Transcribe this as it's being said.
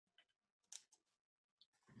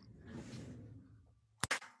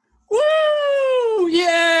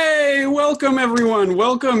welcome everyone.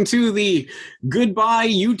 Welcome to the Goodbye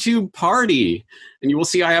YouTube party. And you will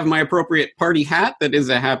see I have my appropriate party hat that is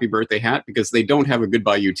a happy birthday hat because they don't have a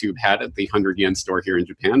Goodbye YouTube hat at the 100 yen store here in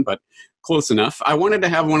Japan, but close enough. I wanted to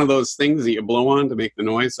have one of those things that you blow on to make the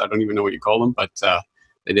noise. I don't even know what you call them, but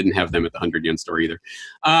they didn't have them at the 100 yen store either.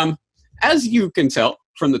 As you can tell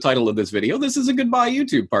from the title of this video, this is a Goodbye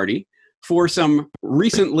YouTube party for some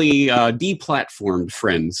recently deplatformed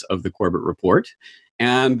friends of the Corbett Report.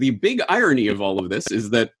 And the big irony of all of this is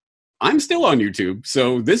that I'm still on YouTube,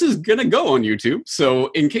 so this is going to go on YouTube. So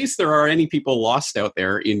in case there are any people lost out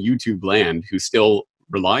there in YouTube land who still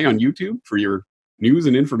rely on YouTube for your news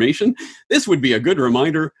and information, this would be a good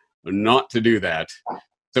reminder not to do that.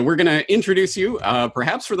 So we're going to introduce you,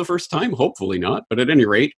 perhaps for the first time, hopefully not, but at any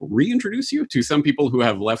rate, reintroduce you to some people who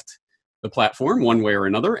have left the platform one way or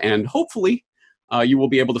another, and hopefully you will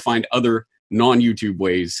be able to find other non-YouTube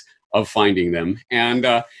ways of finding them. And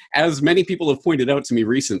as many people have pointed out to me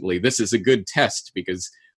recently, this is a good test because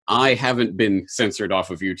I haven't been censored off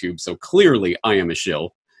of YouTube, so clearly I am a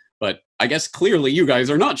shill. But I guess clearly you guys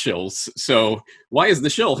are not shills. So why is the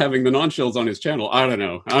shill having the non-shills on his channel? I don't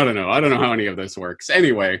know how any of this works.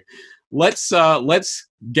 Anyway, let's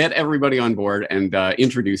get everybody on board and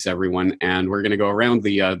introduce everyone. And we're going to go around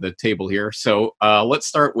the table here. So let's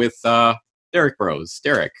start with Derek Bros.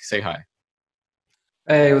 Derek, say hi.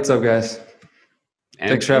 Hey, what's up, guys? And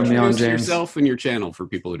thanks for having me on, James. Introduce yourself and your channel for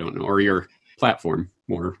people who don't know, or your platform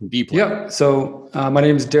more deeply. Yep. So my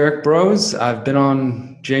name is Derek Bros. I've been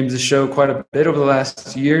on James's show quite a bit over the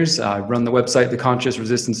last years. I run the website,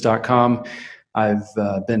 theconsciousresistance.com. I've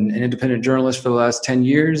been an independent journalist for the last 10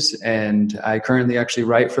 years, and I currently actually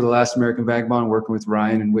write for The Last American Vagabond, working with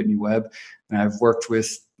Ryan and Whitney Webb. And I've worked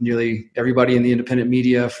with nearly everybody in the independent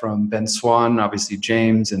media, from Ben Swan, obviously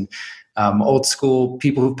James, and old school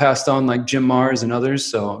people who've passed on like Jim Mars and others.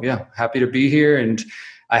 So yeah, happy to be here. And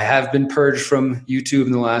I have been purged from YouTube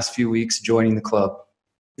in the last few weeks, joining the club.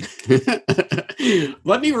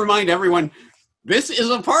 Let me remind everyone, this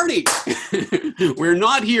is a party. We're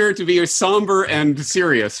not here to be somber and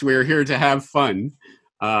serious. We're here to have fun.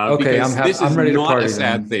 Okay, I'm ready to party. This is not a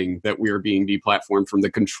sad thing that we are being deplatformed from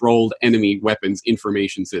the controlled enemy weapons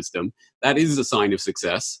information system. That is a sign of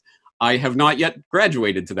success. I have not yet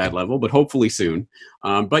graduated to that level, but hopefully soon.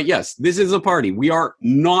 But yes, this is a party. We are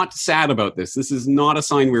not sad about this. This is not a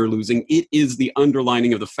sign we're losing. It is the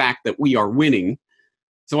underlining of the fact that we are winning.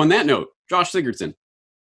 So on that note, Josh Sigurdson.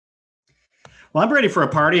 Well, I'm ready for a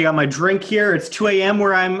party. I got my drink here. It's 2 a.m.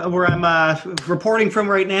 where I'm reporting from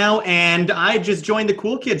right now, and I just joined the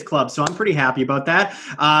Cool Kids Club, so I'm pretty happy about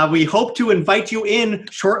that. We hope to invite you in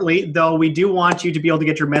shortly, though we do want you to be able to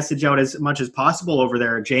get your message out as much as possible over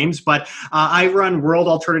there, James. But I run World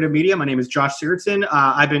Alternative Media. My name is Josh Sigurdson.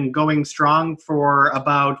 I've been going strong for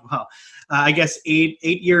about, I guess, eight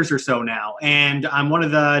years or so now. And I'm one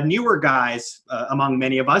of the newer guys among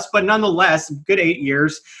many of us, but nonetheless, good 8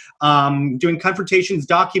 years, doing confrontations,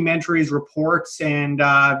 documentaries, reports, and,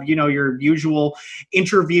 your usual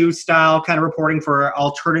interview style kind of reporting for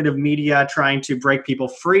alternative media, trying to break people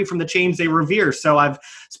free from the chains they revere. So I've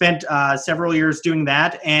spent several years doing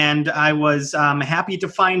that. And I was happy to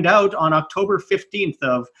find out on October 15th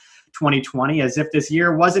of 2020, as if this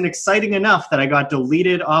year wasn't exciting enough, that I got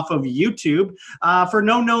deleted off of YouTube for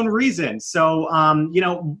no known reason. So,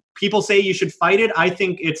 people say you should fight it. I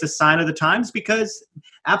think it's a sign of the times because,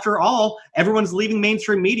 after all, everyone's leaving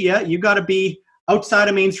mainstream media. You got to be outside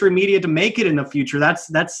of mainstream media to make it in the future.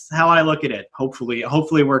 That's how I look at it. Hopefully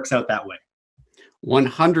it works out that way.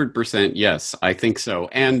 100% yes, I think so.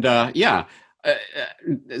 And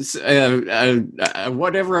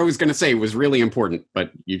whatever I was going to say was really important,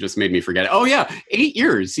 but you just made me forget it. Oh yeah, 8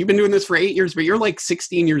 years. You've been doing this for 8 years, but you're like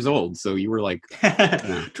 16 years old. So you were like,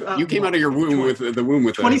 you came out of your womb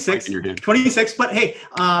with 26 in your hand. 26. But hey,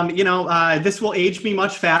 this will age me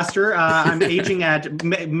much faster. I'm aging at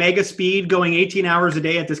mega speed, going 18 hours a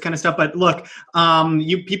day at this kind of stuff. But look,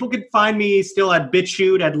 people could find me still at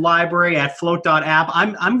BitChute, at Library, at Float.app.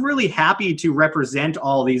 I'm really happy to represent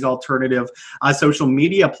all these alternative social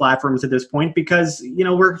media platforms at this point because,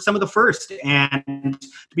 we're some of the first, and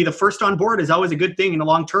to be the first on board is always a good thing in the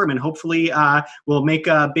long term. And hopefully we'll make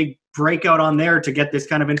a big breakout on there to get this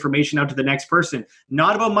kind of information out to the next person.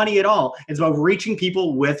 Not about money at all. It's about reaching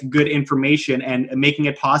people with good information and making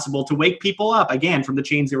it possible to wake people up again from the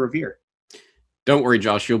chains they revere. Don't worry,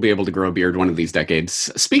 Josh, you'll be able to grow a beard one of these decades.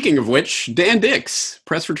 Speaking of which, Dan Dix,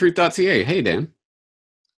 pressfortruth.ca. Hey, Dan.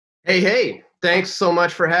 Hey. Thanks so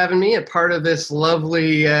much for having me, a part of this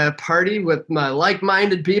lovely party with my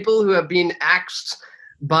like-minded people who have been axed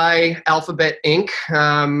by Alphabet Inc.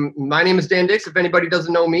 My name is Dan Dix. If anybody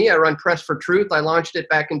doesn't know me, I run Press for Truth. I launched it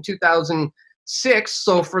back in 2006.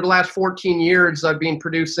 So for the last 14 years, I've been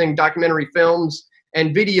producing documentary films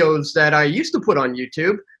and videos that I used to put on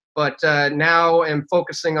YouTube, but now am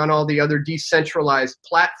focusing on all the other decentralized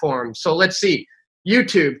platforms. So let's see.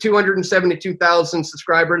 YouTube, 272,000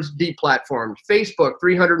 subscribers, deplatformed. Facebook,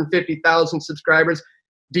 350,000 subscribers,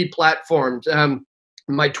 deplatformed.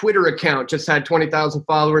 My Twitter account just had 20,000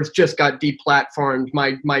 followers, just got deplatformed.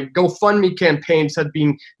 My GoFundMe campaigns have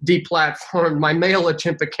been deplatformed. My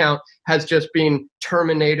MailChimp account has just been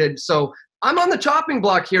terminated. So I'm on the chopping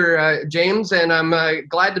block here, James, and I'm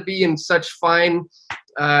glad to be in such fine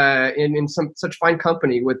such fine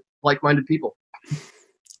company with like-minded people.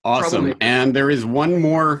 Awesome. And there is one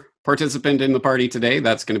more participant in the party today.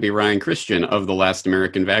 That's going to be Ryan Christian of The Last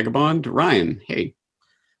American Vagabond. Ryan, hey.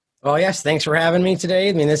 Well, yes, thanks for having me today.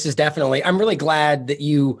 I mean, this is definitely, I'm really glad that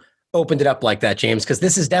you opened it up like that, James, because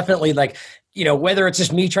this is definitely like, whether it's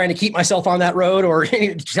just me trying to keep myself on that road or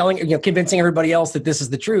convincing everybody else that this is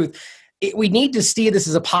the truth, we need to see this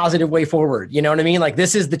as a positive way forward. You know what I mean? Like,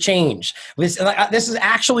 this is the change. This is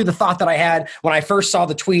actually the thought that I had when I first saw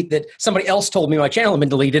the tweet that somebody else told me my channel had been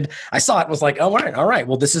deleted. I saw it and was like, oh, all right.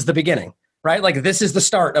 Well, this is the beginning. Right? Like, this is the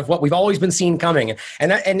start of what we've always been seeing coming.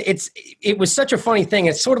 And it was such a funny thing.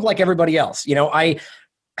 It's sort of like everybody else.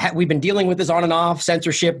 We've been dealing with this on and off,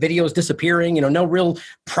 censorship, videos disappearing, no real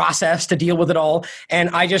process to deal with it all. And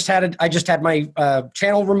I just had my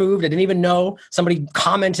channel removed. I didn't even know. Somebody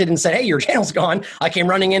commented and said, hey, your channel's gone. I came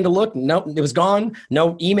running in to look. No, it was gone.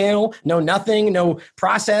 No email, no nothing, no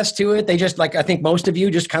process to it. They just, like, I think most of you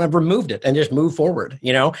just kind of removed it and just moved forward,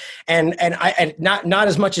 and not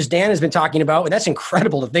as much as Dan has been talking about. And that's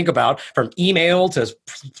incredible to think about, from email to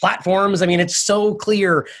platforms. I mean, it's so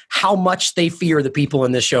clear how much they fear the people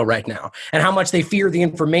in this show right now, and how much they fear the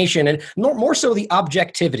information, and more so the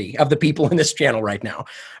objectivity of the people in this channel right now.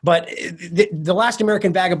 But the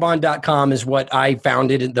LastAmericanVagabond.com is what I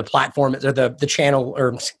founded, the platform, or the channel,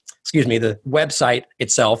 or excuse me, the website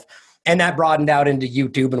itself. And that broadened out into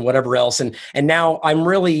YouTube and whatever else. And now I'm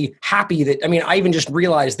really happy that, I even just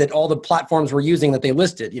realized that all the platforms we're using that they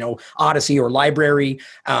listed, Odyssey or Library,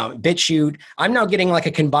 BitChute, I'm now getting like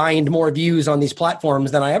a combined more views on these platforms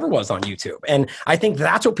than I ever was on YouTube. And I think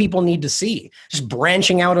that's what people need to see, just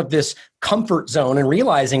branching out of this comfort zone and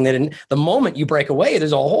realizing that in the moment you break away,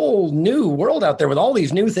 there's a whole new world out there with all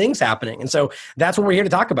these new things happening. And so that's what we're here to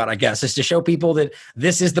talk about, I guess, is to show people that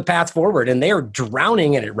this is the path forward, and they are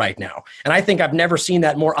drowning in it right now. And I think I've never seen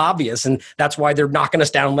that more obvious. And that's why they're knocking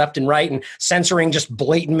us down left and right and censoring just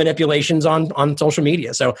blatant manipulations on social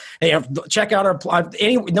media. So check out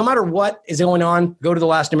no matter what is going on, go to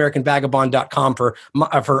thelastamericanvagabond.com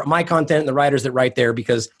for my content and the writers that write there,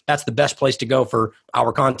 because that's the best place to go for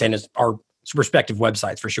our content, is our respective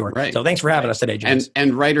websites, for sure. Right. So thanks for having us today, James.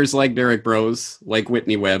 And writers like Derek Brose, like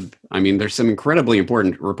Whitney Webb. There's some incredibly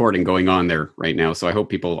important reporting going on there right now. So I hope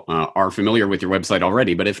people are familiar with your website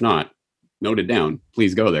already. But if not, note it down.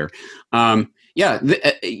 Please go there.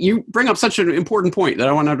 You bring up such an important point that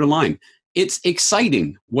I want to underline. It's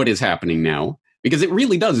exciting what is happening now, because it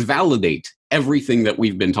really does validate everything that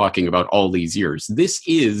we've been talking about all these years. This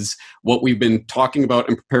is what we've been talking about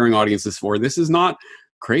and preparing audiences for. This is not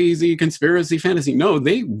crazy conspiracy fantasy. No,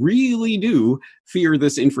 they really do fear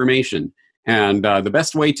this information. And the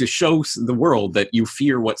best way to show the world that you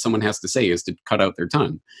fear what someone has to say is to cut out their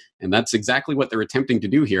tongue. And that's exactly what they're attempting to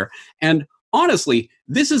do here. And honestly,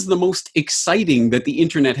 this is the most exciting that the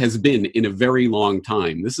internet has been in a very long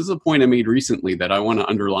time. This is a point I made recently that I want to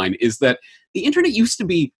underline, is that the internet used to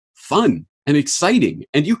be fun and exciting,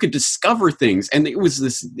 and you could discover things, and it was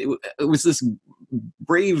this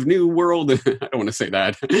brave new world. I don't want to say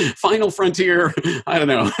that. Final frontier. I don't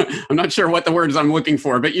know. I'm not sure what the words I'm looking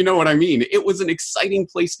for, but you know what I mean. It was an exciting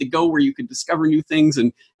place to go where you could discover new things,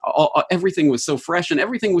 and everything was so fresh, and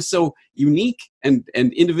everything was so unique and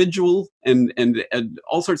individual, and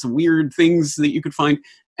all sorts of weird things that you could find.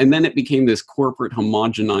 And then it became this corporate,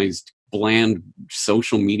 homogenized, bland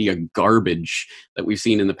social media garbage that we've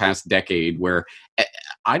seen in the past decade, where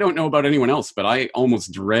I don't know about anyone else, but I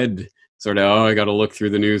almost dread I got to look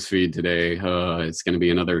through the news feed today. It's going to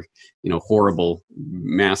be another, horrible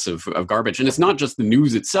mass of garbage. And it's not just the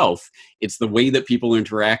news itself. It's the way that people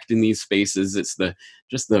interact in these spaces. It's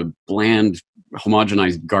just the bland,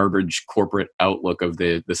 homogenized garbage corporate outlook of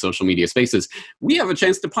the social media spaces. We have a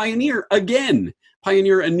chance to pioneer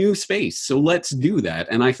a new space. So let's do that.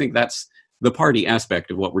 And I think that's the party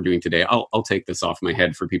aspect of what we're doing today. I'll take this off my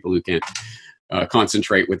head for people who can't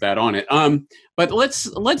concentrate with that on it. But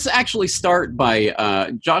let's actually start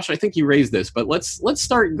by Josh. I think you raised this, but let's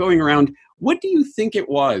start going around. What do you think it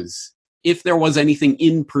was, if there was anything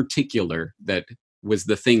in particular that was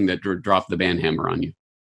the thing that dropped the ban hammer on you?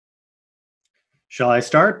 Shall I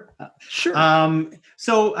start? Sure.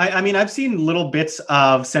 So, I mean, I've seen little bits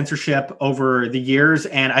of censorship over the years,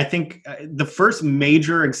 and I think the first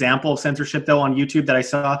major example of censorship, though, on YouTube that I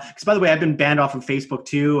saw, because by the way, I've been banned off of Facebook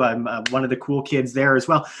too. I'm one of the cool kids there as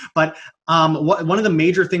well. But one of the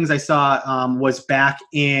major things I saw was back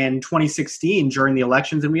in 2016 during the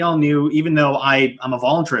elections, and we all knew, even though I'm a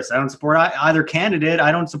voluntarist, I don't support either candidate,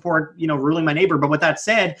 I don't support, ruling my neighbor. But with that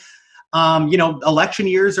said, election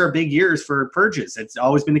years are big years for purges. It's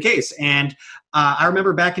always been the case. And I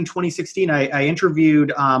remember back in 2016, I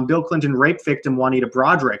interviewed Bill Clinton rape victim Juanita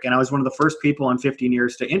Broaddrick, and I was one of the first people in 15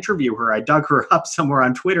 years to interview her. I dug her up somewhere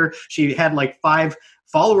on Twitter. She had like 5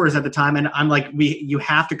 followers at the time, and I'm like, you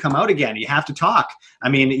have to come out again. You have to talk. I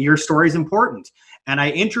mean, your story's important. And I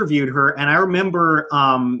interviewed her, and I remember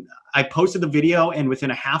I posted the video, and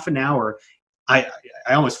within a half an hour, I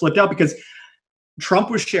almost flipped out because Trump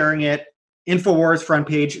was sharing it, InfoWars front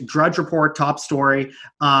page, Drudge Report top story,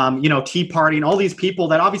 Tea Party, and all these people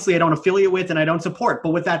that obviously I don't affiliate with and I don't support. But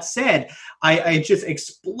with that said, I just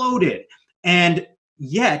exploded. And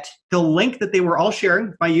yet the link that they were all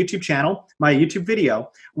sharing, my YouTube channel, my YouTube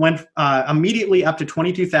video, went immediately up to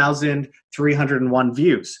 22,301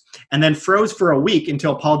 views, and then froze for a week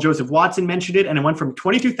until Paul Joseph Watson mentioned it, and it went from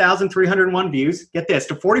 22,301 views, get this,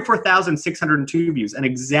 to 44,602 views, an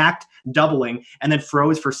exact doubling, and then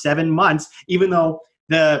froze for 7 months, even though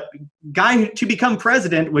the guy to become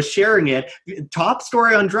president was sharing it, top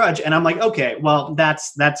story on Drudge. And I'm like, okay, well,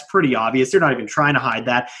 that's pretty obvious. They're not even trying to hide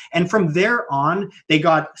that. And from there on, they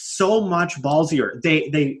got so much ballsier.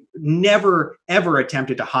 They never, ever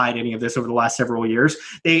attempted to hide any of this over the last several years.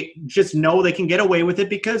 They just know they can get away with it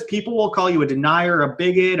because people will call you a denier, a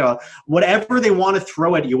bigot, whatever they want to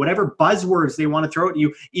throw at you, whatever buzzwords they want to throw at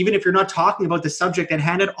you, even if you're not talking about the subject at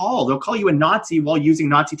hand at all. They'll call you a Nazi while using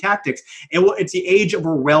Nazi tactics. It's the age of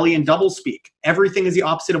Orwellian doublespeak. Everything is the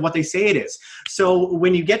opposite of what they say it is. So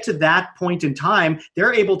when you get to that point in time,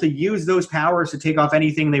 they're able to use those powers to take off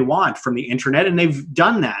anything they want from the internet, and they've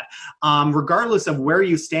done that. Regardless of where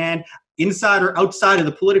you stand, inside or outside of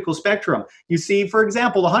the political spectrum. You see, for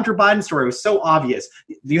example, the Hunter Biden story was so obvious.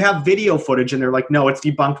 You have video footage, and they're like, no, it's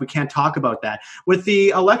debunked. We can't talk about that. With the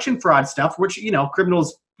election fraud stuff, which,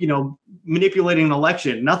 criminals, manipulating an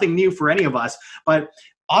election, nothing new for any of us, but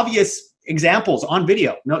obvious examples on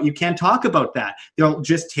video. No, you can't talk about that. They'll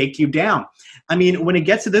just take you down. I mean, when it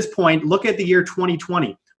gets to this point, look at the year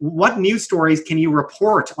 2020. What news stories can you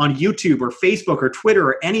report on YouTube or Facebook or Twitter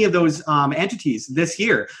or any of those entities this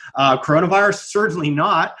year? Coronavirus, certainly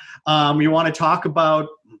not. You want to talk about,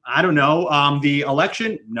 I don't know, the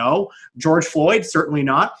election? No. George Floyd? Certainly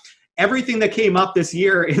not. Everything that came up this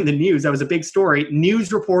year in the news, that was a big story,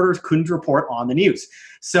 news reporters couldn't report on the news.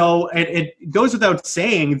 So it goes without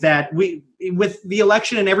saying that with the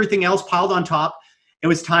election and everything else piled on top, it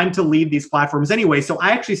was time to leave these platforms anyway. So I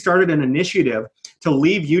actually started an initiative to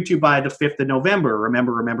leave YouTube by the 5th of November.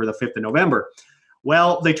 Remember the 5th of November.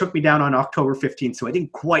 Well, they took me down on October 15th, so I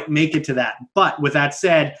didn't quite make it to that. But with that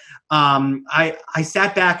said, I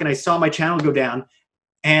sat back and I saw my channel go down.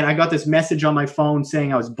 And I got this message on my phone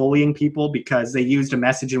saying I was bullying people because they used a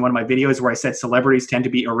message in one of my videos where I said celebrities tend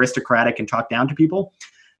to be aristocratic and talk down to people.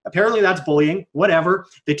 Apparently that's bullying, whatever.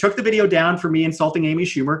 They took the video down for me insulting Amy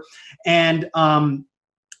Schumer. And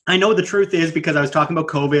I know the truth is because I was talking about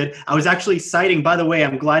COVID. I was actually citing, by the way,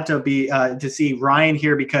 I'm glad to be to see Ryan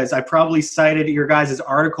here because I probably cited your guys'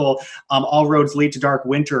 article, All Roads Lead to Dark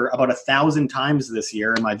Winter, about 1,000 times this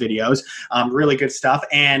year in my videos. Really good stuff.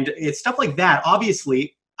 And it's stuff like that.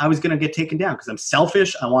 Obviously, I was going to get taken down because I'm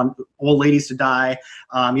selfish. I want old ladies to die.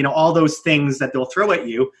 All those things that they'll throw at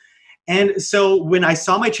you. And so when I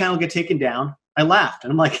saw my channel get taken down, I laughed.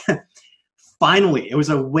 And I'm like, finally, it was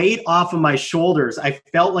a weight off of my shoulders. I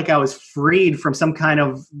felt like I was freed from some kind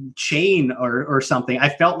of chain or something. I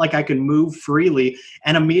felt like I could move freely.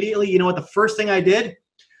 And immediately, you know what the first thing I did?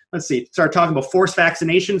 Let's see, start talking about forced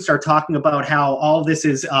vaccination, start talking about how all this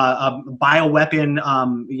is a bioweapon,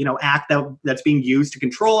 act that's being used to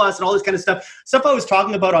control us and all this kind of stuff. Stuff I was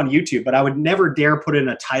talking about on YouTube, but I would never dare put in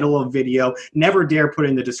a title of video, never dare put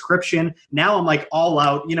in the description. Now I'm like all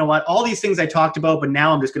out, you know what, all these things I talked about, but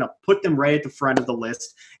now I'm just going to put them right at the front of the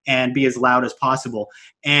list and be as loud as possible.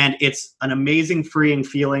 And it's an amazing freeing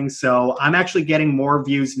feeling. So I'm actually getting more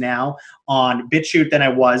views now on BitChute than I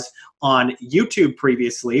was on YouTube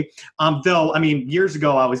previously. Though, I mean, years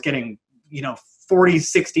ago I was getting, 40,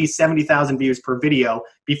 60, 70,000 views per video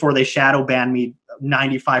before they shadow banned me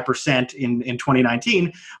 95% in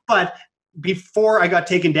 2019. But before I got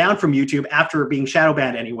taken down from YouTube, after being shadow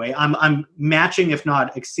banned anyway, I'm matching, if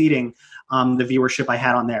not exceeding, the viewership I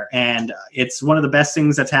had on there. And it's one of the best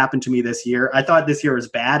things that's happened to me this year. I thought this year was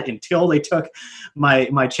bad until they took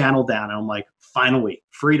my channel down. And I'm like, finally,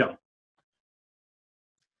 freedom.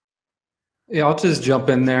 Yeah, I'll just jump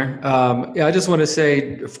in there. Yeah, I just want to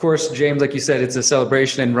say, of course, James, like you said, it's a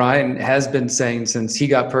celebration. And Ryan has been saying since he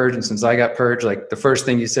got purged and since I got purged, like the first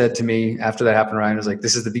thing you said to me after that happened, Ryan, was like,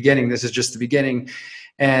 this is the beginning. This is just the beginning.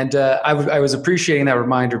 And I was appreciating that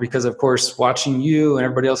reminder because, of course, watching you and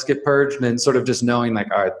everybody else get purged and then sort of just knowing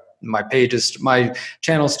like, all right, my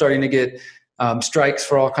channel's starting to get strikes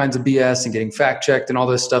for all kinds of BS and getting fact checked and all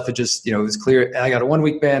this stuff. It just, it was clear. I got a 1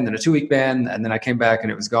 week ban, then a 2 week ban, and then I came back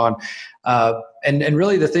and it was gone. And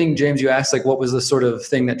really the thing, James, you asked, like, what was the sort of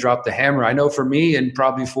thing that dropped the hammer? I know for me and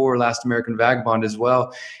probably for Last American Vagabond as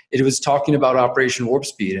well, it was talking about Operation Warp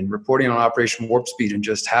Speed and reporting on Operation Warp Speed and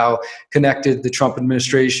just how connected the Trump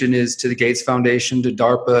administration is to the Gates Foundation, to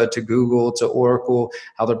DARPA, to Google, to Oracle,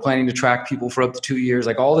 how they're planning to track people for up to 2 years,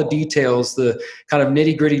 like all the details, the kind of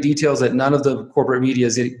nitty gritty details that none of the corporate media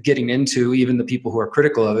is getting into, even the people who are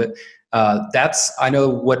critical of it. That's, I know,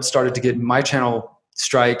 what started to get my channel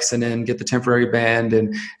strikes and then get the temporary ban.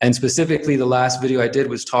 And specifically the last video I did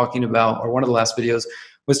was talking about, or one of the last videos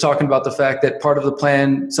was talking about the fact that part of the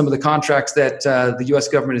plan, some of the contracts that the US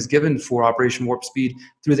government has given for Operation Warp Speed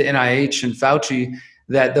through the NIH and Fauci,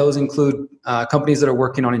 that those include companies that are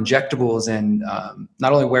working on injectables and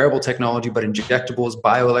not only wearable technology, but injectables,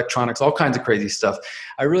 bioelectronics, all kinds of crazy stuff.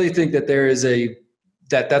 I really think that there is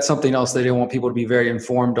that's something else that they want people to be very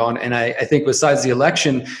informed on. And I think besides the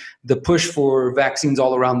election, the push for vaccines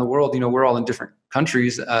all around the world, we're all in different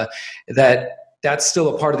countries, that's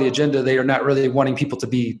still a part of the agenda. They are not really wanting people to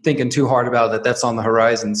be thinking too hard about that. That's on the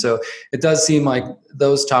horizon. So it does seem like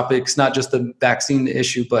those topics, not just the vaccine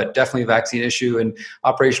issue, but definitely vaccine issue and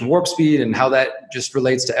Operation Warp Speed and how that just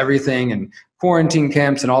relates to everything and quarantine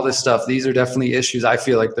camps and all this stuff. These are definitely issues I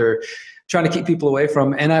feel like they're trying to keep people away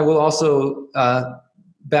from. And I will also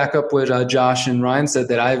back up what Josh and Ryan said,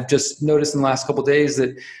 that I've just noticed in the last couple of days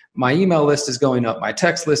that my email list is going up, my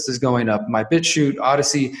text list is going up, my BitChute,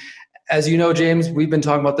 Odyssey. As you know, James, we've been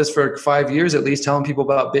talking about this for 5 years at least, telling people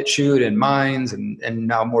about BitChute and Minds and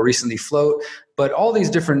now more recently Float. But all these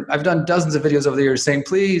different, I've done dozens of videos over the years saying,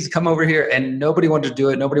 please come over here. And nobody wanted to do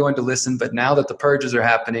it. Nobody wanted to listen. But now that the purges are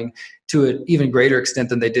happening to an even greater extent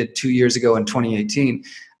than they did 2 years ago in 2018,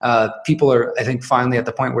 people are, I think, finally at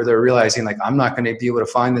the point where they're realizing, like, I'm not going to be able to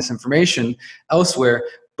find this information elsewhere.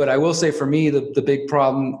 But I will say for me, the big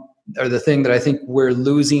problem, or the thing that I think we're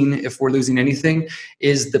losing, if we're losing anything,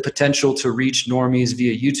 is the potential to reach normies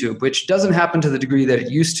via YouTube, which doesn't happen to the degree that it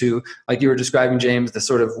used to. Like you were describing, James, the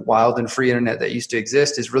sort of wild and free internet that used to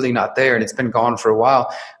exist is really not there, and it's been gone for a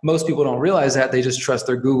while. Most people don't realize that. They just trust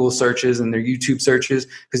their Google searches and their YouTube searches,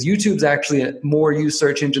 because YouTube's actually a more used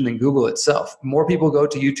search engine than Google itself. More people go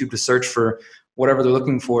to YouTube to search for whatever they're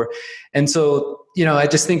looking for. And so, I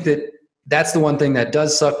just think that that's the one thing that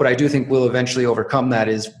does suck, but I do think we'll eventually overcome that,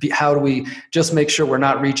 is how do we just make sure we're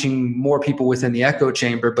not reaching more people within the echo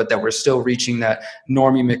chamber, but that we're still reaching that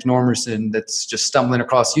Normie McNormerson that's just stumbling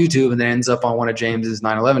across YouTube and then ends up on one of James's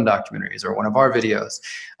 9/11 documentaries or one of our videos.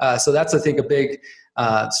 So that's, I think, a big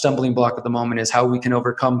stumbling block at the moment, is how we can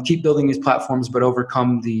keep building these platforms, but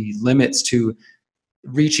overcome the limits to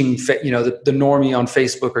reaching, the normie on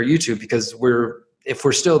Facebook or YouTube, because if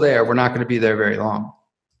we're still there, we're not going to be there very long.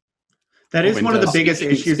 That is one of the biggest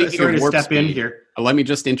issues. Sorry to step in here. Let me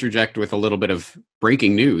just interject with a little bit of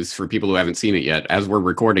breaking news for people who haven't seen it yet. As we're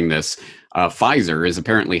recording this, Pfizer is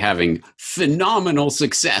apparently having phenomenal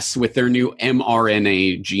success with their new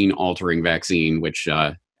mRNA gene-altering vaccine, which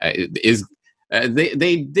is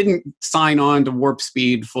they didn't sign on to Warp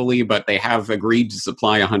Speed fully, but they have agreed to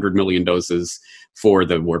supply 100 million doses for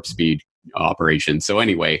the Warp Speed operation. So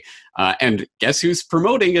anyway, and guess who's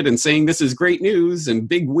promoting it and saying this is great news and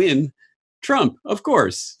big win? Trump, of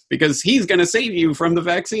course, because he's going to save you from the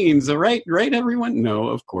vaccines, right, everyone? No,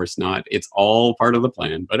 of course not. It's all part of the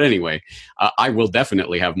plan. But anyway, I will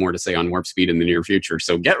definitely have more to say on Warp Speed in the near future,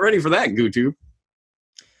 so get ready for that, GooTube.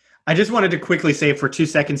 I just wanted to quickly say for 2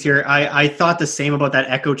 seconds here, I thought the same about that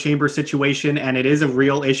echo chamber situation, and it is a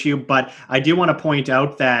real issue. But I do want to point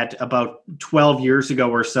out that about 12 years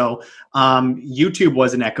ago or so, YouTube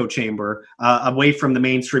was an echo chamber away from the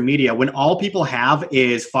mainstream media. When all people have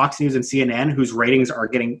is Fox News and CNN, whose ratings are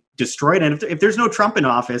getting destroyed. And if there's no Trump in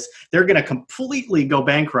office, they're going to completely go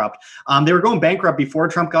bankrupt. They were going bankrupt before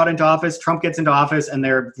Trump got into office. Trump gets into office, and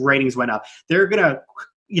their ratings went up. They're going to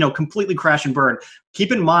completely crash and burn.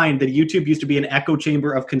 Keep in mind that YouTube used to be an echo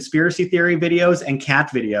chamber of conspiracy theory videos and cat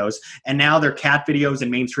videos, and now they're cat videos and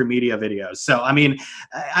mainstream media videos. So, I mean,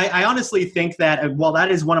 I honestly think that while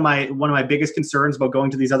that is one of my biggest concerns about going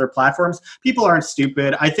to these other platforms, people aren't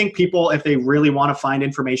stupid. I think people, if they really want to find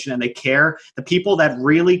information and they care, the people that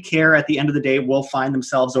really care at the end of the day will find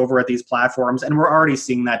themselves over at these platforms, and we're already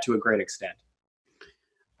seeing that to a great extent.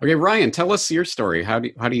 Okay, Ryan, tell us your story. How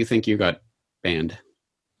do you think you got banned?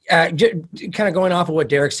 Kind of going off of what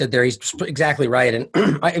Derek said there, he's exactly right.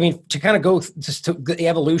 And I mean, to kind of go just to the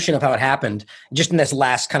evolution of how it happened, just in this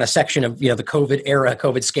last kind of section of, the COVID era,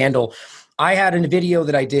 COVID scandal, I had a video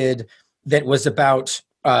that I did that was about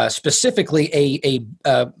specifically a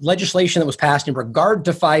legislation that was passed in regard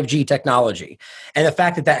to 5G technology and the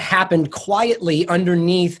fact that happened quietly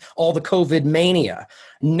underneath all the COVID mania.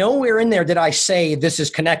 Nowhere in there did I say this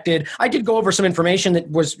is connected. I did go over some information that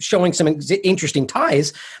was showing some interesting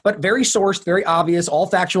ties, but very sourced, very obvious, all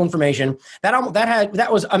factual information. That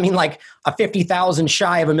was like a 50,000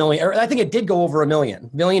 shy of a million. Or I think it did go over a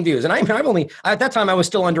million views. And I've only at that time I was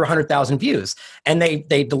still under 100,000 views, and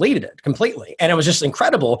they deleted it completely. And it was just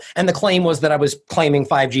incredible. And the claim was that I was claiming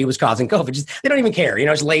 5G was causing COVID. They don't even care.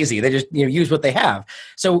 It's lazy. They just use what they have.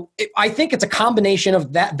 So I think it's a combination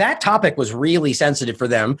of that. That topic was really sensitive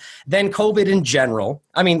for them, then COVID in general.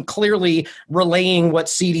 I mean, clearly relaying what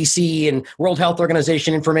CDC and World Health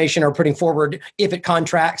Organization information are putting forward, if it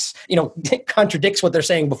contradicts what they're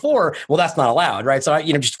saying before, well, that's not allowed, right? So,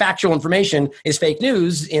 just factual information is fake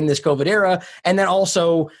news in this COVID era. And then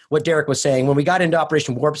also what Derek was saying, when we got into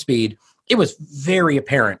Operation Warp Speed, it was very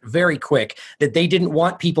apparent, very quick, that they didn't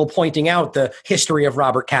want people pointing out the history of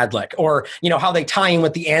Robert Kadlec or, how they tie in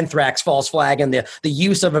with the anthrax false flag and the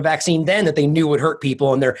use of a vaccine then that they knew would hurt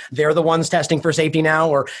people. And they're the ones testing for safety now.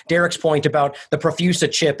 Or Derek's point about the Profusa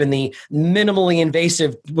chip and the minimally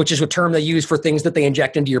invasive, which is a term they use for things that they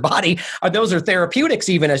inject into your body. Those are therapeutics,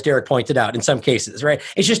 even, as Derek pointed out, in some cases, right?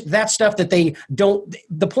 It's just that stuff that they don't.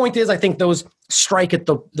 The point is, I think those strike at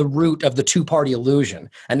the root of the two-party illusion.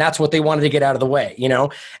 And that's what they wanted to get out of the way,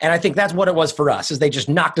 And I think that's what it was for us, is they just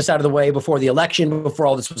knocked us out of the way before the election, before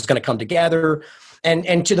all this was going to come together.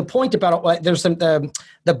 And to the point about, there's some,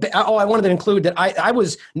 I wanted to include that I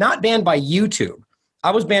was not banned by YouTube.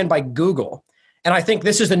 I was banned by Google. And I think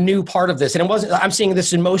this is a new part of this. And I'm seeing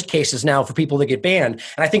this in most cases now for people that get banned.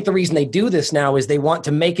 And I think the reason they do this now is they want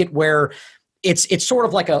to make it where it's sort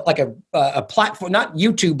of like a platform, not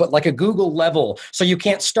YouTube, but like a Google level. So you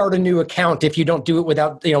can't start a new account if you don't do it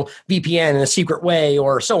without, VPN in a secret way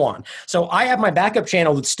or so on. So I have my backup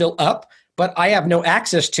channel that's still up, but I have no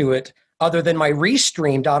access to it other than my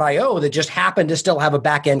Restream.io that just happened to still have a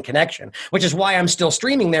back-end connection, which is why I'm still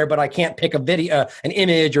streaming there, but I can't pick a video, an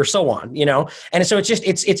image or so on, And so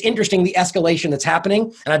it's interesting, the escalation that's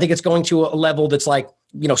happening. And I think it's going to a level that's like,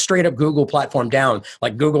 straight up Google platform down,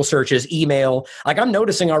 like Google searches, email. Like I'm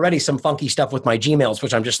noticing already some funky stuff with my Gmails,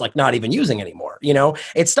 which I'm just like not even using anymore.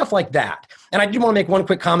 It's stuff like that. And I do want to make one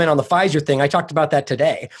quick comment on the Pfizer thing. I talked about that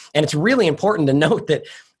today. And it's really important to note that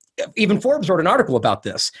even Forbes wrote an article about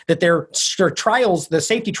this, that their trials, the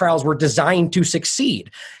safety trials, were designed to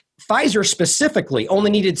succeed. Pfizer specifically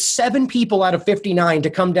only needed 7 people out of 59 to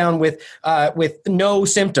come down with no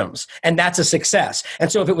symptoms, and that's a success.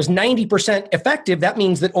 And so if it was 90% effective, that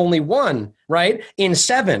means that only 1, right, in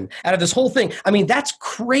 7 out of this whole thing. I mean, that's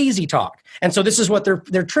crazy talk. And so this is what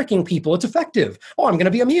they're tricking people. It's effective. Oh, I'm going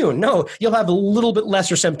to be immune. No, you'll have a little bit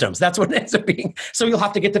lesser symptoms. That's what it ends up being. So you'll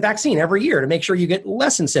have to get the vaccine every year to make sure you get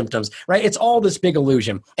lessen symptoms, right? It's all this big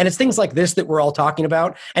illusion. And it's things like this that we're all talking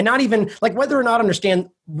about. And not even like whether or not understand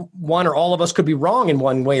one or all of us could be wrong in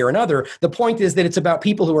one way or another. The point is that it's about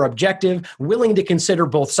people who are objective, willing to consider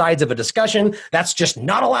both sides of a discussion. That's just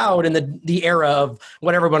not allowed in the era of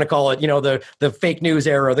whatever we want to call it, the fake news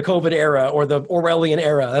era, the COVID era, or the Orwellian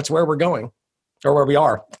era. That's where we're going, or where we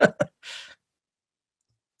are.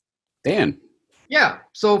 Dan. Yeah.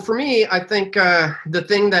 So for me, I think the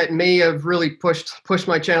thing that may have really pushed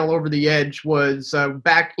my channel over the edge was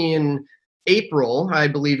back in April, I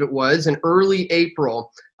believe it was, in early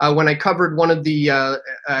April, when I covered one of the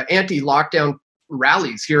anti-lockdown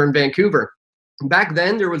rallies here in Vancouver. Back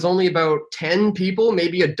then, there was only about 10 people,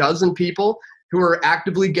 maybe a dozen people who are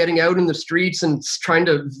actively getting out in the streets and trying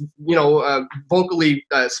to, vocally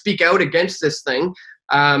speak out against this thing.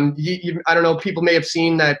 I don't know, people may have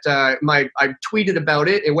seen that I tweeted about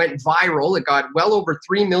it. It went viral. It got well over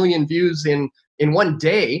 3 million views in one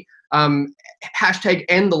day. Hashtag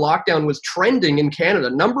End the Lockdown was trending in Canada,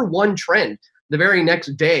 #1 trend. The very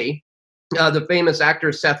next day, the famous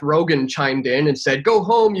actor Seth Rogen chimed in and said, "Go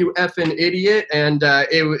home, you effing idiot." And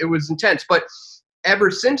it was intense. But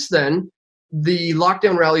ever since then, the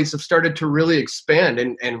lockdown rallies have started to really expand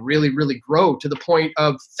and really, really grow to the point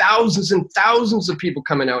of thousands and thousands of people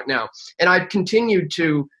coming out now. And I've continued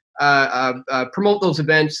to promote those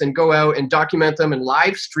events and go out and document them and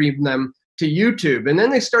live stream them to YouTube. And then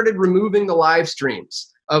they started removing the live streams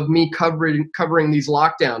of me covering these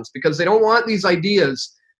lockdowns because they don't want these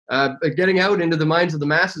ideas getting out into the minds of the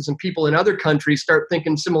masses, and people in other countries start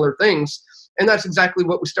thinking similar things. And that's exactly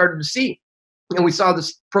what we started to see. And we saw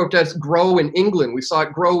this protest grow in England. We saw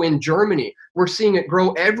it grow in Germany. We're seeing it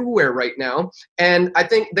grow everywhere right now. And I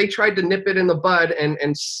think they tried to nip it in the bud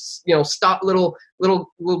and stop little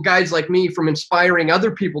guys like me from inspiring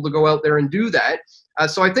other people to go out there and do that.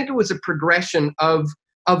 So I think it was a progression of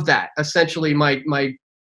that, essentially my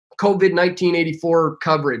COVID-19 84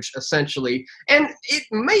 coverage, essentially. And it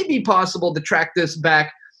may be possible to track this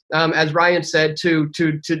back, as Ryan said, to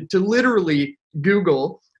literally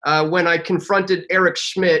Google. When I confronted Eric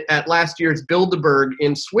Schmidt at last year's Bilderberg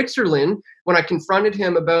in Switzerland, when I confronted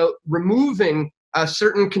him about removing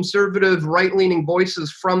certain conservative right-leaning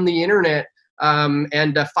voices from the internet,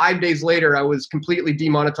 and 5 days later, I was completely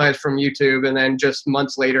demonetized from YouTube, and then just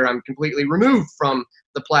months later, I'm completely removed from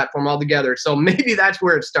the platform altogether. So maybe that's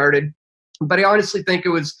where it started. But I honestly think it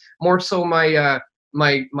was more so my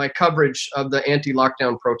coverage of the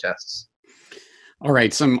anti-lockdown protests. All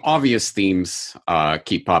right, some obvious themes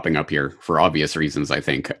keep popping up here for obvious reasons, I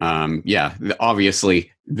think.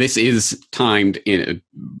 Obviously, this is timed in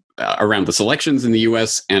around the selections in the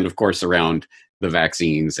U.S. and, of course, around the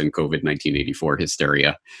vaccines and COVID-19 84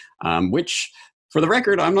 hysteria, which, for the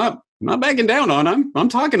record, I'm not backing down on. I'm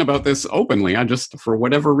talking about this openly. I just, for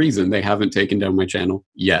whatever reason, they haven't taken down my channel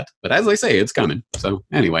yet. But as I say, it's coming. So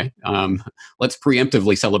anyway, let's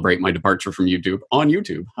preemptively celebrate my departure from YouTube on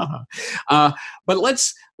YouTube. But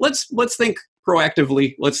let's think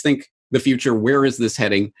proactively. Let's think the future. Where is this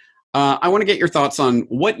heading? I want to get your thoughts on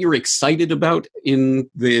what you're excited about in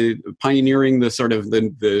the pioneering the sort of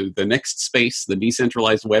the next space, the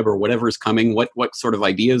decentralized web, or whatever is coming. What sort of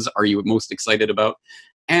ideas are you most excited about?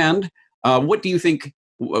 And what do you think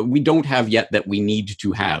we don't have yet that we need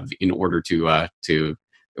to have in order to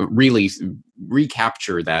really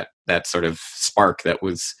recapture that sort of spark that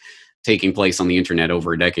was taking place on the internet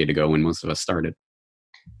over a decade ago when most of us started?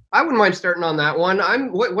 I wouldn't mind starting on that one.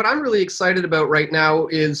 What I'm really excited about right now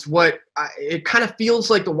is it kind of feels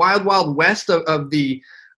like the wild, wild west of the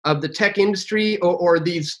tech industry, or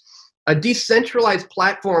these decentralized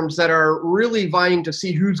platforms that are really vying to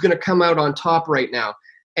see who's going to come out on top right now.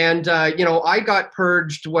 And, I got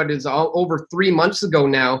purged, over 3 months ago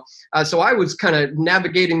now. So I was kind of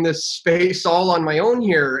navigating this space all on my own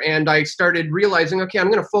here. And I started realizing, okay,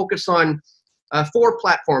 I'm going to focus on 4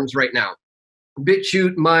 platforms right now: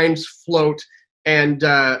 BitChute, Minds, Float, and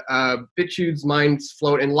BitChute's Minds,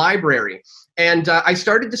 Float, and Library. And I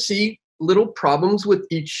started to see little problems with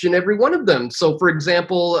each and every one of them. So, for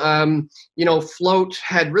example, Float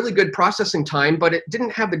had really good processing time, but it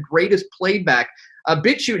didn't have the greatest playback.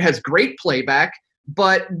 BitChute has great playback,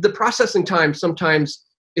 but the processing time sometimes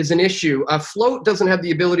is an issue. Float doesn't have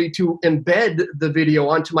the ability to embed the video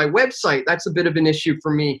onto my website. That's a bit of an issue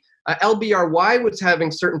for me. LBRY was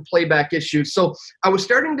having certain playback issues. So I was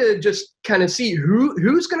starting to just kind of see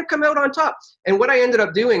who's going to come out on top. And what I ended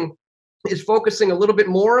up doing is focusing a little bit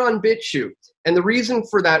more on BitChute. And the reason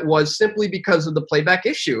for that was simply because of the playback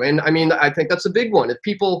issue. And I mean, I think that's a big one. If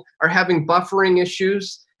people are having buffering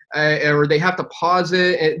issues, or they have to pause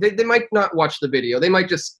it, they might not watch the video. They might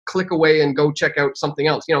just click away and go check out something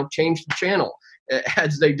else, change the channel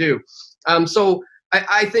as they do. So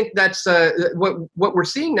I think that's what we're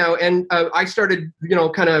seeing now. And I started,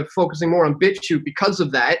 kind of focusing more on BitChute because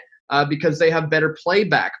of that, because they have better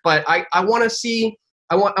playback. But I want to see,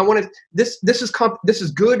 this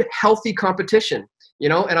is good, healthy competition,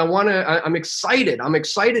 and I'm excited. I'm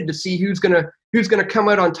excited to see who's gonna come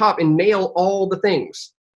out on top and nail all the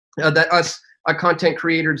things that us content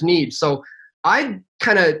creators need. So I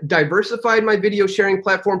kind of diversified my video sharing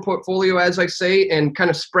platform portfolio, as I say, and kind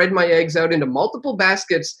of spread my eggs out into multiple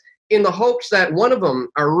baskets in the hopes that one of them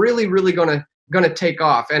are really, really gonna take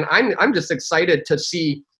off. And I'm just excited to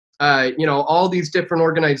see all these different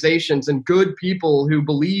organizations and good people who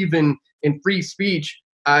believe in free speech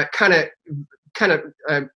kind of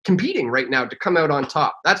competing right now to come out on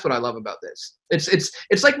top. That's what I love about this.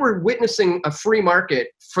 It's like we're witnessing a free market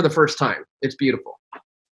for the first time. It's beautiful.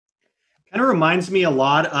 Kind of reminds me a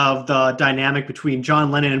lot of the dynamic between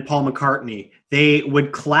John Lennon and Paul McCartney. They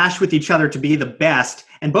would clash with each other to be the best,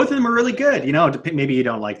 and both of them are really good. Maybe you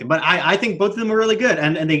don't like them, but I think both of them are really good,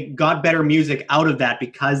 and they got better music out of that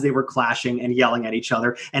because they were clashing and yelling at each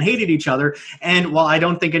other and hated each other. And while I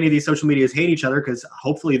don't think any of these social medias hate each other, because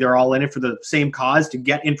hopefully they're all in it for the same cause, to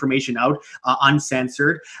get information out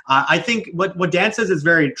uncensored, I think what Dan says is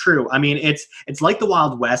very true. I mean, it's like the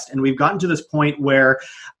Wild West, and we've gotten to this point where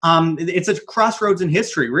it's a crossroads in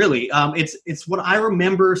history, really. It's what I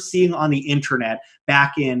remember seeing on the internet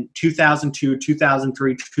back in 2002,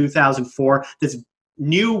 2003, 2004, this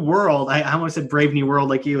new world. I almost said Brave New World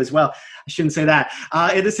like you as well. I shouldn't say that.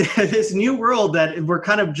 This new world that we're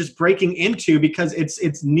kind of just breaking into because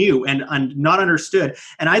it's new and not understood.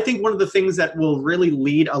 And I think one of the things that will really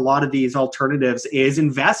lead a lot of these alternatives is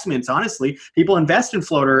investments. Honestly, people invest in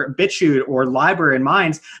Floater, BitChute, or LBRY and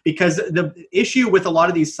Minds because the issue with a lot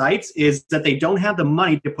of these sites is that they don't have the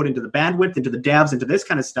money to put into the bandwidth, into the devs, into this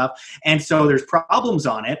kind of stuff. And so there's problems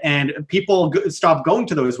on it, and people stop going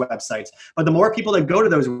to those websites. But the more people that go to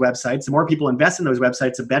those websites, the more people invest in those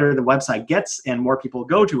websites, the better the website gets and more people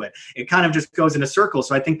go to it. It kind of just goes in a circle.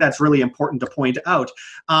 So I think that's really important to point out.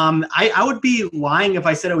 I would be lying if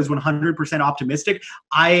I said I was 100% optimistic.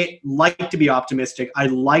 I like to be optimistic. I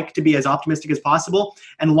like to be as optimistic as possible.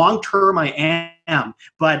 And long term, I am.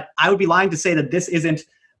 But I would be lying to say that this isn't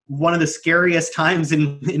one of the scariest times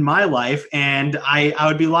in my life. And I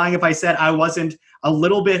would be lying if I said I wasn't a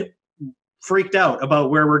little bit freaked out about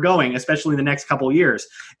where we're going, especially in the next couple of years.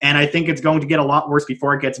 And I think it's going to get a lot worse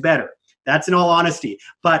before it gets better. That's in all honesty.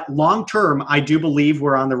 But long term, I do believe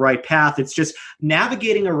we're on the right path. It's just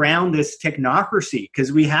navigating around this technocracy,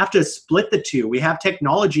 because we have to split the two. We have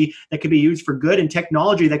technology that could be used for good and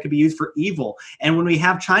technology that could be used for evil. And when we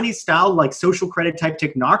have Chinese style, like social credit type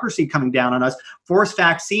technocracy coming down on us, forced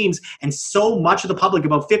vaccines, and so much of the public,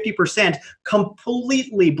 about 50%,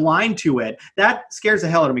 completely blind to it, that scares the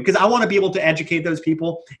hell out of me, because I want to be able to educate those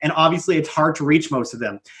people. And obviously it's hard to reach most of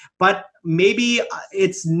them. But maybe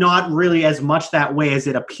it's not really as much that way as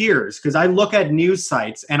it appears, because I look at news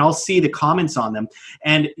sites and I'll see the comments on them,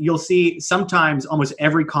 and you'll see sometimes almost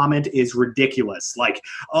every comment is ridiculous. Like,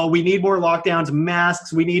 oh, we need more lockdowns,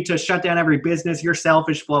 masks, we need to shut down every business, you're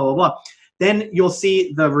selfish, blah, blah, blah. Then you'll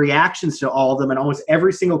see the reactions to all of them, and almost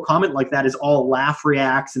every single comment like that is all laugh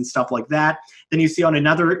reacts and stuff like that. Then you see on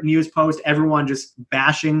another news post, everyone just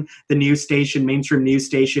bashing the news station, mainstream news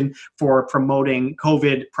station, for promoting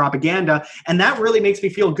COVID propaganda. And that really makes me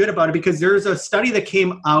feel good about it, because there's a study that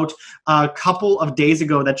came out a couple of days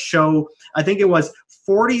ago that show, I think it was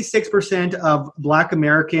 46% of Black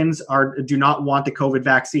Americans do not want the COVID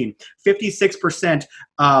vaccine. 56%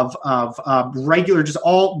 of regular, just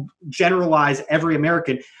all generalize every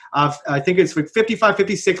American. I think it's like 55,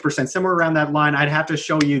 56%, somewhere around that line. I'd have to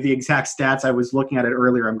show you the exact stats. I was looking at it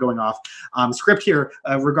earlier. I'm going off script here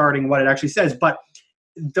regarding what it actually says. But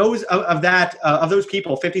those of those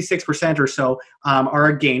people, 56% or so are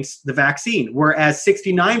against the vaccine, whereas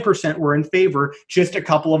 69% were in favor just a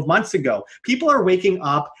couple of months ago. People are waking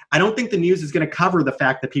up. I don't think the news is going to cover the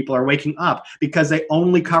fact that people are waking up, because they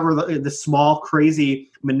only cover the small,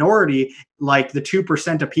 crazy minority, like the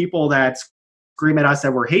 2% of people that scream at us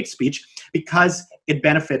that we're hate speech, because it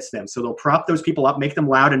benefits them. So they'll prop those people up, make them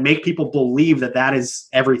loud, and make people believe that that is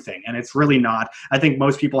everything. And it's really not. I think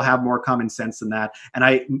most people have more common sense than that. And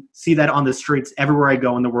I see that on the streets everywhere I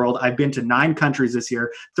go in the world. I've been to 9 countries this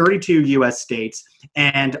year, 32 US states,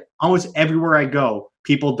 and almost everywhere I go,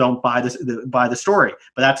 people don't buy the story.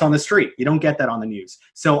 But that's on the street. You don't get that on the news.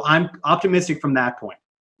 So I'm optimistic from that point.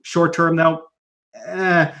 Short term, though,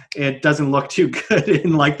 it doesn't look too good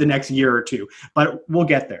in like the next year or two, but we'll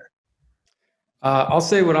get there. I'll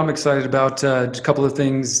say what I'm excited about. A couple of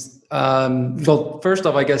things. Well, first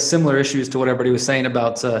off, I guess similar issues to what everybody was saying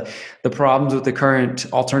about the problems with the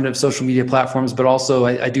current alternative social media platforms, but also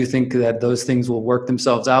I do think that those things will work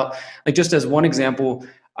themselves out. Like, just as one example,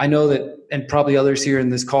 I know that, and probably others here in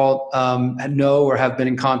this call know or have been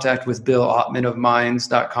in contact with Bill Ottman of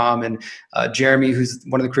Minds.com, and Jeremy, who's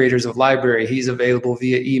one of the creators of LBRY. He's available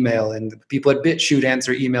via email, and people at BitChute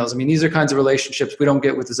answer emails. I mean, these are kinds of relationships we don't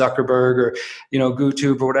get with Zuckerberg or,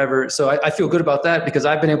 GooTube or whatever. So I feel good about that, because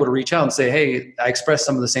I've been able to reach out and say, hey, I expressed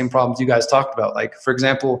some of the same problems you guys talked about. Like, for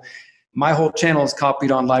example, my whole channel is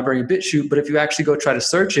copied on LBRY and BitChute, but if you actually go try to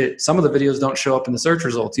search it, some of the videos don't show up in the search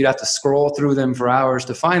results. You'd have to scroll through them for hours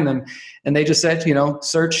to find them. And they just said,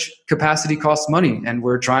 search capacity costs money, and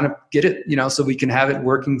we're trying to get it, so we can have it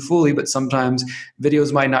working fully, but sometimes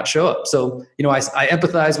videos might not show up. So, I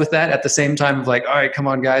empathize with that at the same time of like, all right, come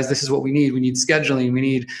on guys, this is what we need. We need scheduling. We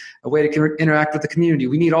need a way to interact with the community.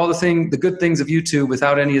 We need all the good things of YouTube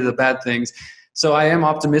without any of the bad things. So I am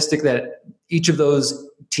optimistic that each of those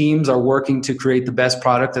teams are working to create the best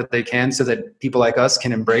product that they can so that people like us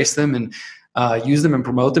can embrace them and use them and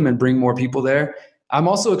promote them and bring more people there. I'm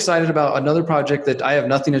also excited about another project that I have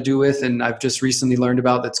nothing to do with, and I've just recently learned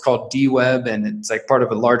about, that's called DWeb, and it's like part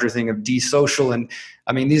of a larger thing of DSocial. And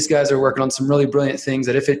I mean, these guys are working on some really brilliant things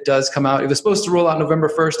that if it does come out, it was supposed to roll out November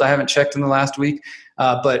 1st. I haven't checked in the last week,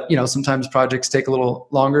 but sometimes projects take a little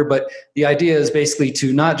longer. But the idea is basically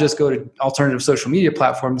to not just go to alternative social media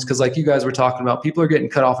platforms, because like you guys were talking about, people are getting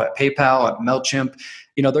cut off at PayPal, at MailChimp.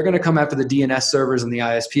 They're going to come after the DNS servers and the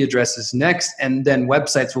ISP addresses next, and then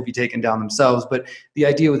websites will be taken down themselves. But the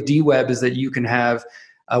idea with DWeb is that you can have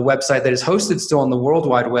a website that is hosted still on the World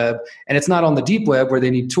Wide Web, and it's not on the deep web where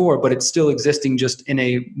they need Tor, but it's still existing just in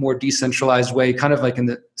a more decentralized way, kind of like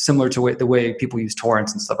similar to the way people use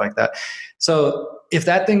torrents and stuff like that. So if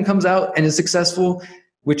that thing comes out and is successful,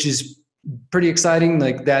 which is pretty exciting,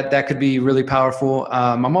 like that could be really powerful.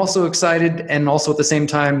 I'm also excited, and also at the same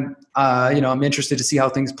time, I'm interested to see how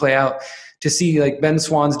things play out, to see like Ben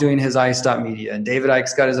Swan's doing his ice.media, and David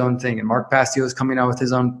Icke's got his own thing, and Mark Pastio is coming out with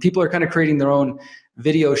his own. People are kind of creating their own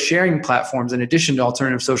video sharing platforms in addition to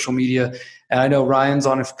alternative social media. And I know Ryan's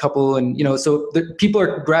on a couple, and so people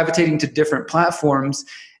are gravitating to different platforms.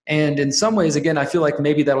 And in some ways, again, I feel like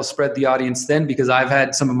maybe that'll spread the audience then, because I've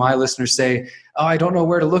had some of my listeners say, oh, I don't know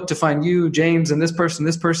where to look to find you, James, and this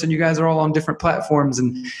person, you guys are all on different platforms.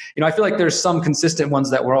 And, I feel like there's some consistent ones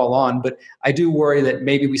that we're all on, but I do worry that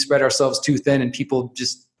maybe we spread ourselves too thin and people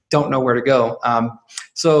just don't know where to go.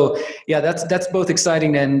 So yeah, that's both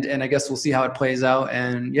exciting, and I guess we'll see how it plays out.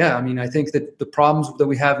 And yeah, I mean, I think that the problems that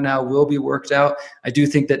we have now will be worked out. I do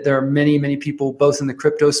think that there are many, many people, both in the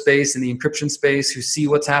crypto space and the encryption space, who see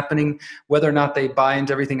what's happening. Whether or not they buy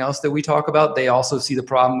into everything else that we talk about, they also see the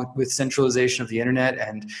problem with centralization of the internet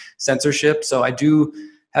and censorship. So I do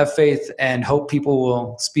have faith and hope people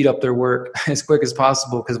will speed up their work as quick as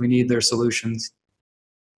possible, because we need their solutions.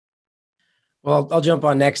 Well, I'll jump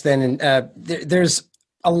on next then. And there's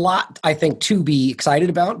a lot, I think, to be excited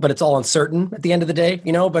about, but it's all uncertain at the end of the day,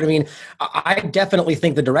 But I mean, I definitely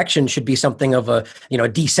think the direction should be something of a, a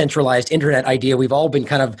decentralized internet idea. We've all been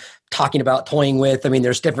kind of talking about, toying with. I mean,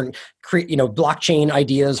 there's different, blockchain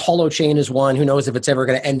ideas. Holochain is one. Who knows if it's ever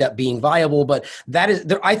going to end up being viable? But that is,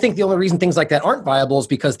 I think the only reason things like that aren't viable is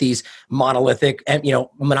because these monolithic,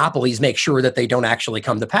 monopolies make sure that they don't actually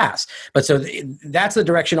come to pass. But so that's the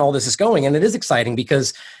direction all this is going, and it is exciting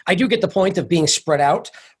because I do get the point of being spread out.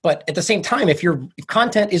 But at the same time, if your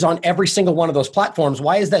content is on every single one of those platforms,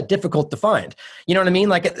 why is that difficult to find? You know what I mean?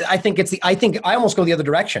 Like, I think I almost go the other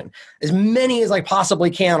direction. As many as I possibly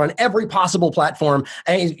can on every possible platform,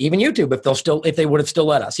 and even YouTube, if they would have still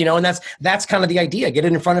let us, and that's kind of the idea. Get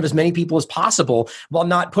it in front of as many people as possible while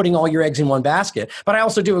not putting all your eggs in one basket. But I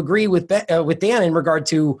also do agree with Dan in regard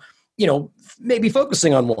to, maybe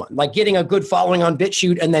focusing on one, like getting a good following on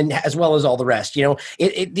BitChute, and then as well as all the rest.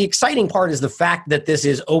 The exciting part is the fact that this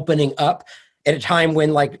is opening up at a time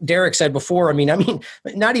when, like Derek said before, I mean,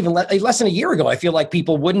 not even less than a year ago, I feel like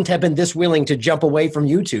people wouldn't have been this willing to jump away from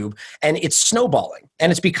YouTube, and it's snowballing.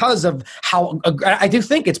 And it's because of I do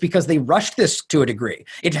think it's because they rushed this to a degree.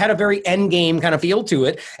 It had a very end game kind of feel to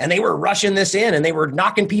it, and they were rushing this in, and they were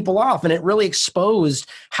knocking people off, and it really exposed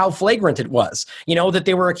how flagrant it was. That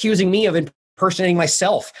they were accusing me of impersonating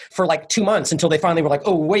myself for like 2 months until they finally were like,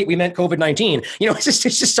 oh, wait, we meant COVID-19. It's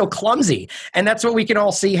just so clumsy. And that's what we can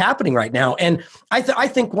all see happening right now. And I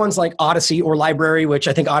think ones like Odysee or LBRY, which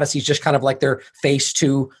I think Odysee is just kind of like their face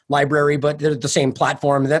to LBRY, but they're the same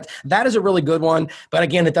platform. That is a really good one. But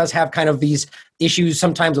again, it does have kind of these issues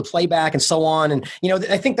sometimes with playback and so on. And,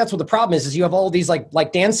 I think that's what the problem is you have all these,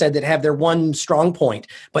 like Dan said, that have their one strong point,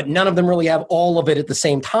 but none of them really have all of it at the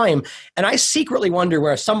same time. And I secretly wonder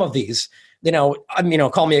where some of these,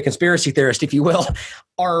 call me a conspiracy theorist, if you will,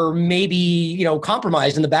 are maybe,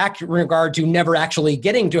 compromised in the back regard to never actually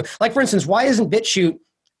getting to, like, for instance, why isn't BitChute?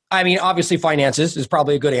 I mean, obviously finances is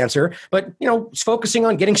probably a good answer, but, it's focusing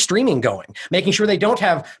on getting streaming going, making sure they don't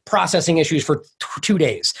have processing issues for 2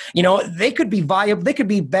 days. They could be viable. They could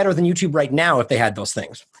be better than YouTube right now if they had those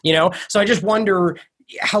things, So I just wonder,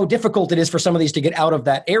 how difficult it is for some of these to get out of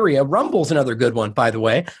that area. Rumble's another good one, by the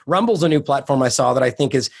way. Rumble's a new platform I saw that I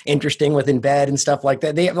think is interesting with embed and stuff like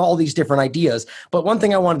that. They have all these different ideas. But one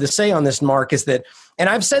thing I wanted to say on this, Mark, is that, and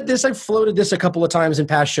I've said this, I've floated this a couple of times in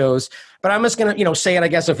past shows, but I'm just going to, say it, I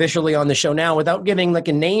guess, officially on the show now without giving like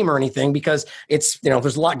a name or anything, because it's,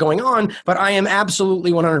 there's a lot going on, but I am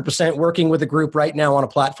absolutely 100% working with a group right now on a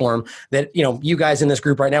platform that, you guys in this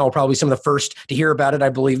group right now are probably some of the first to hear about it. I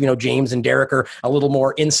believe, James and Derek are a little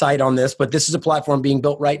more insight on this, but this is a platform being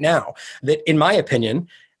built right now that, in my opinion,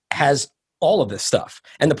 has all of this stuff.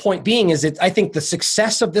 And the point being is that I think the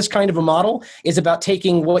success of this kind of a model is about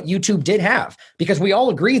taking what YouTube did have, because we all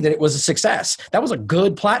agree that it was a success. That was a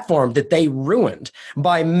good platform that they ruined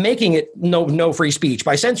by making it no free speech,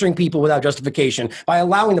 by censoring people without justification, by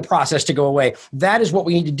allowing the process to go away. That is what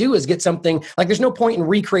we need to do, is get something like, there's no point in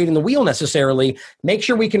recreating the wheel necessarily. Make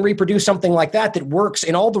sure we can reproduce something like that works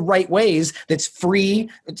in all the right ways, that's free,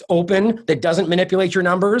 it's open, that doesn't manipulate your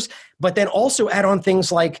numbers, but then also add on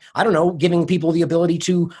things like, I don't know, giving people the ability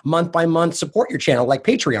to month by month support your channel like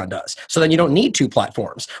Patreon does. So then you don't need two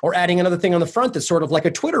platforms, or adding another thing on the front that's sort of like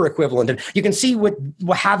a Twitter equivalent. And you can see what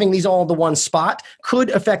having these all in the one spot could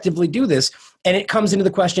effectively do this. And it comes into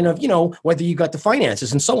the question of, whether you got the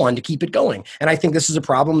finances and so on to keep it going. And I think this is a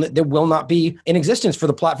problem that will not be in existence for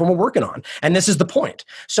the platform we're working on. And this is the point.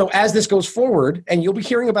 So as this goes forward, and you'll be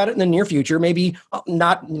hearing about it in the near future, maybe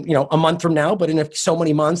not, a month from now, but in so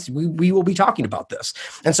many months, we will be talking about this.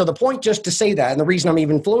 And so the point, just to say that, and the reason I'm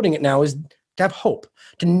even floating it now, is to have hope,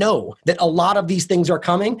 to know that a lot of these things are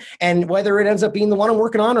coming, and whether it ends up being the one I'm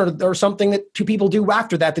working on or something that two people do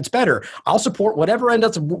after that's better, I'll support whatever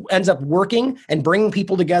ends up working and bringing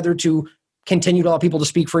people together to continue to allow people to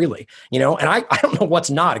speak freely, and I don't know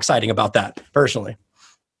what's not exciting about that personally.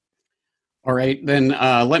 All right, then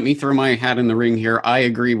let me throw my hat in the ring here. I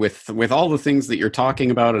agree with all the things that you're talking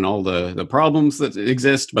about and all the problems that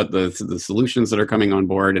exist, but the solutions that are coming on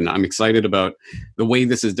board, and I'm excited about the way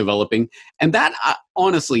this is developing. And that,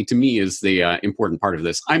 honestly, to me, is the important part of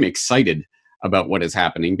this. I'm excited about what is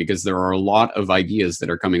happening because there are a lot of ideas that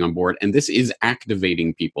are coming on board, and this is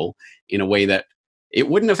activating people in a way that it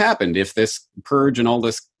wouldn't have happened if this purge and all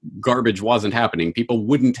this garbage wasn't happening. People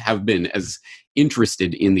wouldn't have been as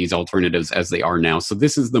interested in these alternatives as they are now. So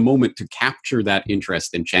this is the moment to capture that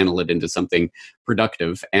interest and channel it into something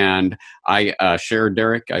productive. And I share,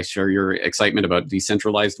 Derek, I share your excitement about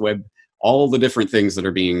decentralized web, all the different things that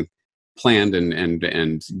are being planned and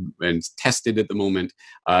tested at the moment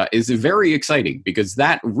is very exciting, because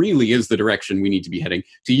that really is the direction we need to be heading,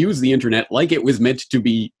 to use the internet like it was meant to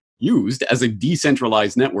be used, as a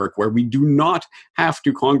decentralized network where we do not have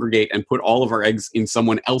to congregate and put all of our eggs in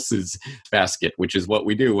someone else's basket, which is what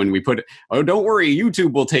we do when we put, oh, don't worry,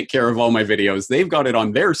 YouTube will take care of all my videos. They've got it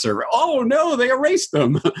on their server. Oh, no, they erased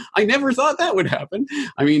them. I never thought that would happen.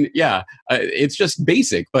 I mean, yeah, it's just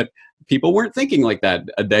basic, but people weren't thinking like that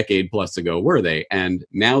a decade plus ago, were they? And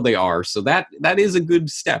now they are. So that is a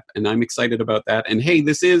good step, and I'm excited about that. And hey,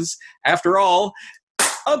 this is, after all,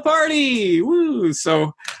 a party. Woo!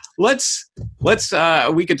 So let's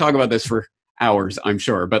we could talk about this for hours, I'm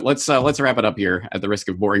sure, but let's wrap it up here at the risk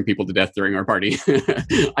of boring people to death during our party.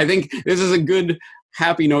 I think this is a good,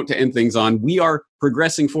 happy note to end things on. We are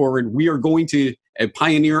progressing forward. We are going to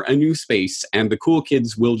pioneer a new space, and the cool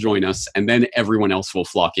kids will join us, and then everyone else will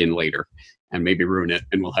flock in later and maybe ruin it,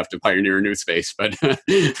 and we'll have to pioneer a new space. But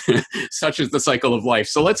such is the cycle of life.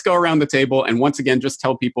 So let's go around the table, and once again, just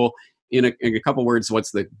tell people in a couple words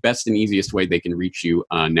what's the best and easiest way they can reach you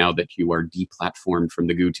now that you are deplatformed from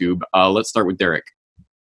the GooTube. Let's start with Derek.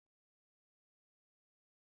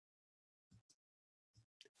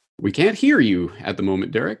 We can't hear you at the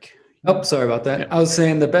moment, Derek. Oh, sorry about that. Yeah. I was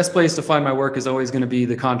saying the best place to find my work is always going to be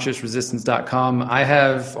theconsciousresistance.com. I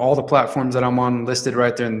have all the platforms that I'm on listed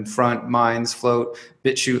right there in front: Minds, Float,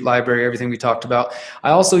 BitChute, LBRY, everything we talked about. I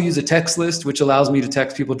also use a text list, which allows me to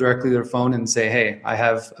text people directly to their phone and say, hey, I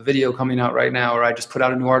have a video coming out right now, or I just put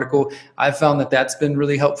out a new article. I've found that that's been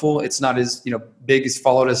really helpful. It's not as big as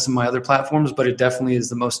followed as some of my other platforms, but it definitely is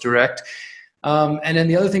the most direct. And then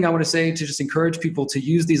the other thing I want to say, to just encourage people to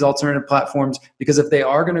use these alternative platforms, because if they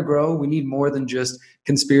are going to grow, we need more than just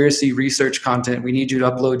conspiracy research content. We need you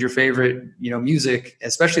to upload your favorite, music,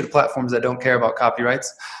 especially the platforms that don't care about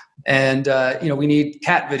copyrights. And, we need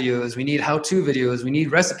cat videos, we need how-to videos, we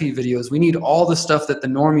need recipe videos, we need all the stuff that the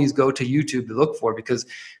normies go to YouTube to look for, because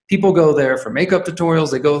people go there for makeup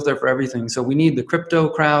tutorials, they go there for everything. So we need the crypto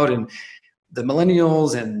crowd and the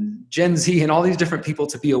millennials and Gen Z and all these different people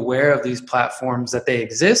to be aware of these platforms, that they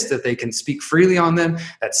exist, that they can speak freely on them,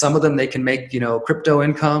 that some of them they can make, crypto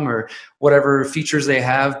income or whatever features they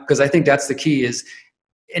have. Because I think that's the key is,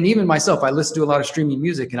 and even myself, I listen to a lot of streaming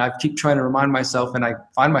music, and I keep trying to remind myself, and I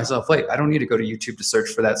find myself late. I don't need to go to YouTube to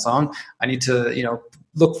search for that song. I need to,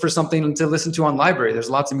 look for something to listen to on Library. There's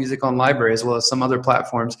lots of music on Library as well as some other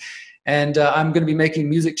platforms. And I'm going to be making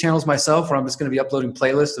music channels myself, where I'm just going to be uploading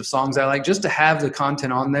playlists of songs I like, just to have the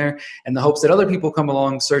content on there, in the hopes that other people come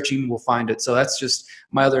along searching will find it. So that's just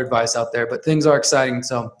my other advice out there. But things are exciting.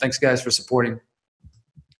 So thanks, guys, for supporting.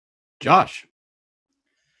 Josh.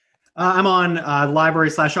 I'm on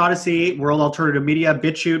Library/Odyssey, World Alternative Media,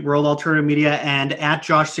 BitChute, World Alternative Media, and at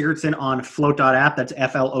Josh Sigurdson on float.app. That's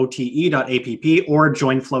flote.app, or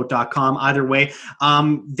joinfloat.com. Either way,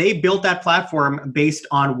 they built that platform based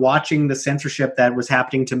on watching the censorship that was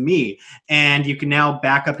happening to me. And you can now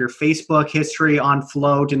back up your Facebook history on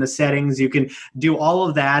Float in the settings. You can do all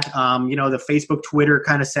of that. The Facebook, Twitter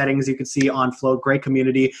kind of settings you can see on Float. Great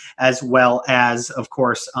community, as well as, of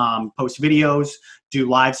course, post videos, do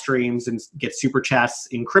live streams, and get super chats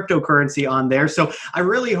in cryptocurrency on there. So I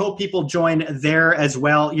really hope people join there as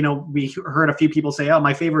well. We heard a few people say, oh,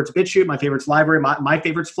 my favorite's BitChute, my favorite's Library, my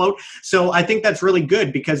favorite's Float. So I think that's really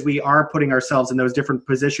good, because we are putting ourselves in those different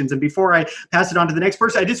positions. And before I pass it on to the next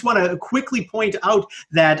person, I just want to quickly point out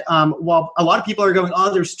that while a lot of people are going,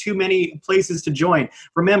 oh, there's too many places to join,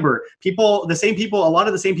 remember, a lot of the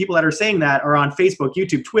same people that are saying that are on Facebook,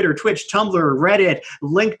 YouTube, Twitter, Twitch, Tumblr, Reddit,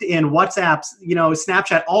 LinkedIn, WhatsApp,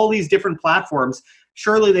 Snapchat, all these different platforms.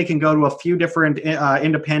 Surely they can go to a few different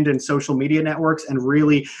independent social media networks and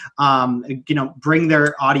really, bring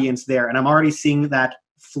their audience there. And I'm already seeing that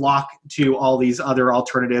flock to all these other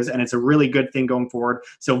alternatives, and it's a really good thing going forward.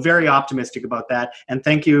 So very optimistic about that. And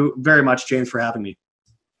thank you very much, James, for having me.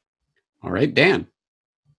 All right, Dan.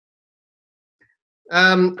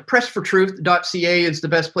 Pressfortruth.ca is the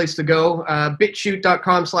best place to go.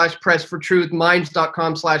 Bitchute.com/pressfortruth,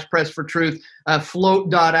 minds.com/pressfortruth,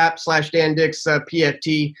 float.app/dandix,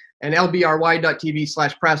 PFT, and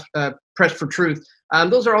lbry.tv/pressfortruth.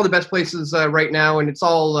 Those are all the best places right now, and it's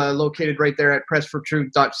all located right there at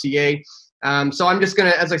pressfortruth.ca. So I'm just going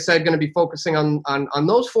to, as I said, going to be focusing on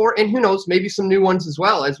those four, and who knows, maybe some new ones as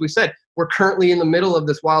well. As we said, we're currently in the middle of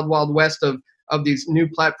this wild, wild west of these new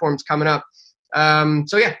platforms coming up.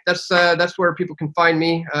 So yeah, that's where people can find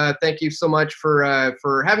me. Thank you so much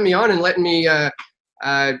for having me on and letting me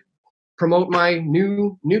promote my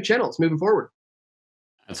new channels moving forward.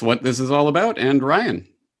 That's what this is all about. And Ryan.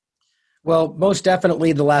 Well, most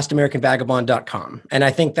definitely thelastamericanvagabond.com. And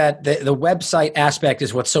I think that the website aspect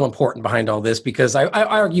is what's so important behind all this, because I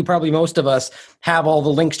argue probably most of us have all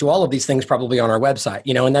the links to all of these things probably on our website,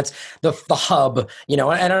 and that's the hub, and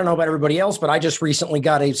I don't know about everybody else, but I just recently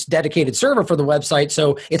got a dedicated server for the website.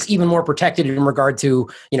 So it's even more protected in regard to,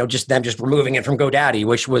 just them just removing it from GoDaddy,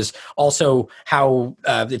 which was also how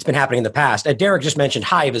it's been happening in the past. Derek just mentioned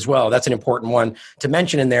Hive as well. That's an important one to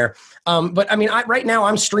mention in there. But I mean, right now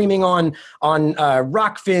I'm streaming on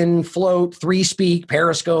Rockfin, Float, 3Speak,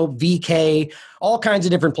 Periscope, VK, all kinds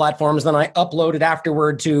of different platforms. Then I upload it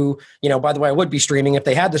afterward to, by the way, I would be streaming if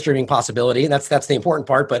they had the streaming possibility. And that's the important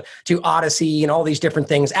part, but to Odyssey and all these different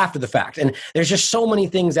things after the fact. And there's just so many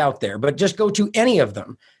things out there, but just go to any of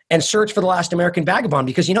them and search for The Last American Vagabond,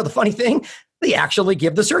 because the funny thing, they actually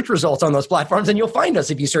give the search results on those platforms, and you'll find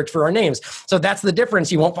us if you search for our names. So that's the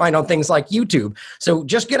difference you won't find on things like YouTube. So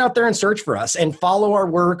just get out there and search for us and follow our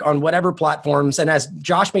work on whatever platforms. And as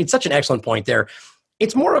Josh made such an excellent point there,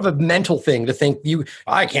 it's more of a mental thing to think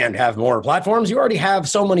I can't have more platforms. You already have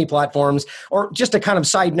so many platforms. Or just a kind of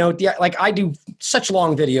side note, like I do such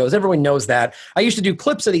long videos. Everyone knows that. I used to do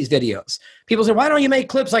clips of these videos. People say, why don't you make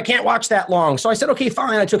clips? I can't watch that long. So I said, okay,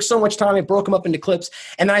 fine. I took so much time. I broke them up into clips.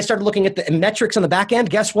 And then I started looking at the metrics on the back end.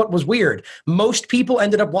 Guess what was weird? Most people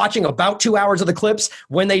ended up watching about 2 hours of the clips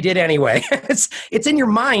when they did anyway. It's in your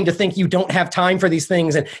mind to think you don't have time for these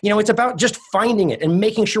things. And, it's about just finding it and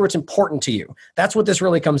making sure it's important to you. That's what this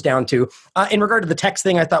really comes down to. In regard to the text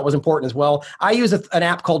thing, I thought was important as well. I use an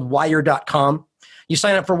app called Wire.com. You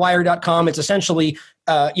sign up for Wire.com. It's essentially,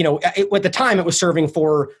 at the time it was serving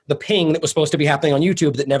for the ping that was supposed to be happening on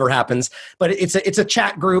YouTube that never happens. But it's a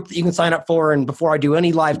chat group that you can sign up for. And before I do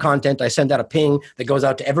any live content, I send out a ping that goes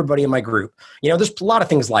out to everybody in my group. There's a lot of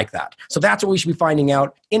things like that. So that's what we should be finding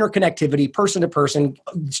out. Interconnectivity, person to person,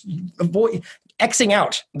 Xing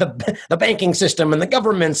out the banking system and the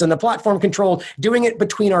governments and the platform control, doing it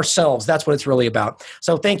between ourselves. That's what it's really about.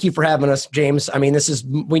 So thank you for having us, James. I mean,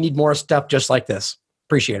 we need more stuff just like this.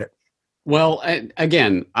 Appreciate it. Well,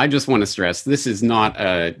 again, I just want to stress, this is not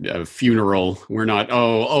a funeral. We're not,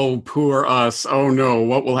 oh, poor us. Oh, no,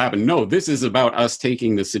 what will happen? No, this is about us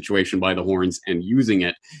taking the situation by the horns and using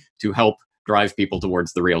it to help drive people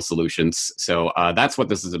towards the real solutions. So that's what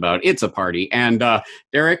this is about. It's a party. And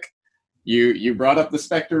Derek, you brought up the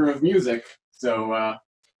specter of music. So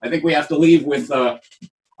I think we have to leave with a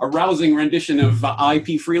rousing rendition of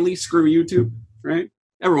IP Freely, Screw YouTube, right?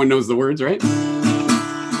 Everyone knows the words, right?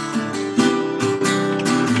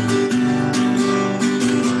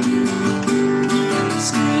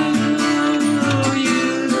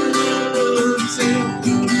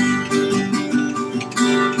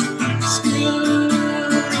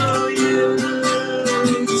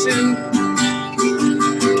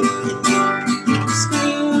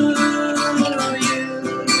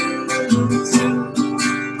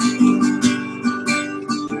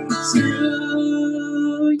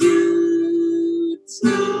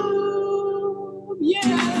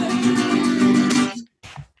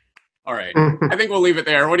 All right. I think we'll leave it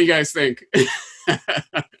there. What do you guys think?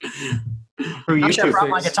 I'm sure I brought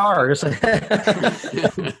my guitar.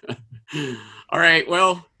 All right.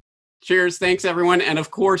 Well, cheers. Thanks, everyone. And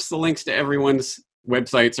of course, the links to everyone's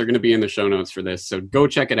websites are going to be in the show notes for this. So go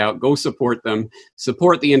check it out. Go support them.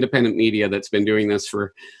 Support the independent media that's been doing this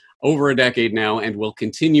for over a decade now and will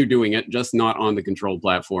continue doing it, just not on the controlled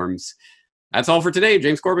platforms. That's all for today.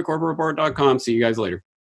 James Corbett, CorbettReport.com. See you guys later.